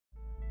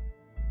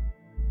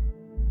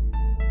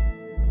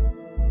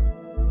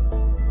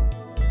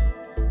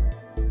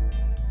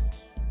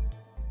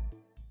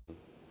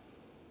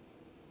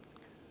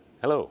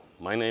Hello,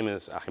 my name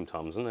is Achim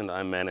Thomsen and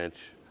I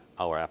manage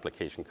our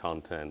application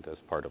content as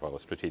part of our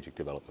strategic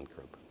development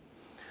group.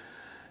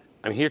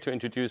 I'm here to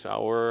introduce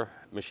our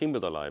machine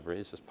builder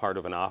libraries as part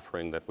of an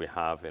offering that we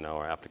have in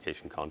our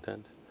application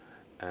content.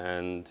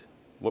 And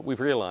what we've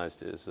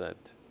realized is that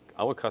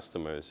our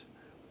customers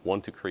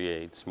want to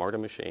create smarter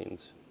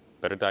machines,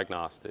 better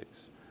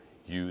diagnostics,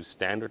 use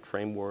standard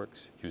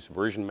frameworks, use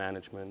version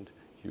management,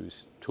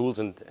 use tools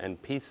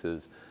and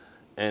pieces,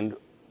 and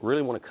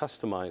really want to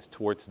customize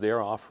towards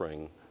their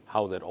offering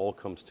how that all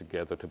comes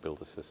together to build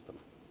a system.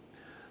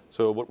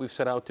 So what we've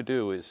set out to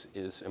do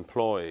is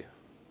employ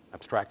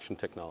abstraction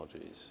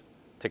technologies,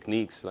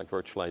 techniques like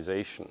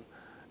virtualization,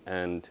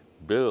 and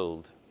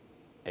build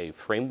a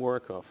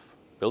framework of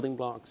building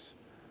blocks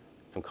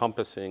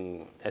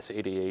encompassing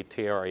S88,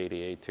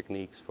 TR88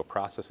 techniques for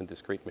process and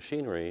discrete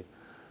machinery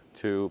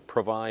to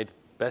provide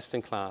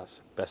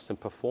best-in-class,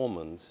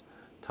 best-in-performance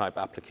type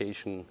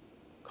application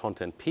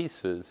content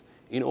pieces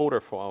in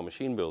order for our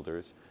machine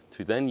builders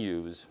to then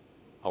use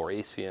our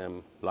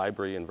ACM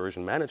library and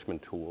version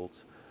management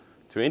tools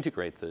to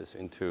integrate this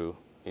into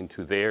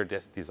their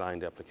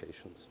designed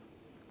applications.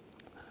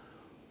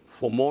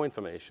 For more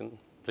information,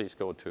 please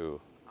go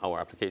to our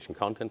application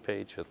content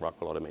page at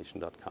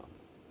rockwellautomation.com.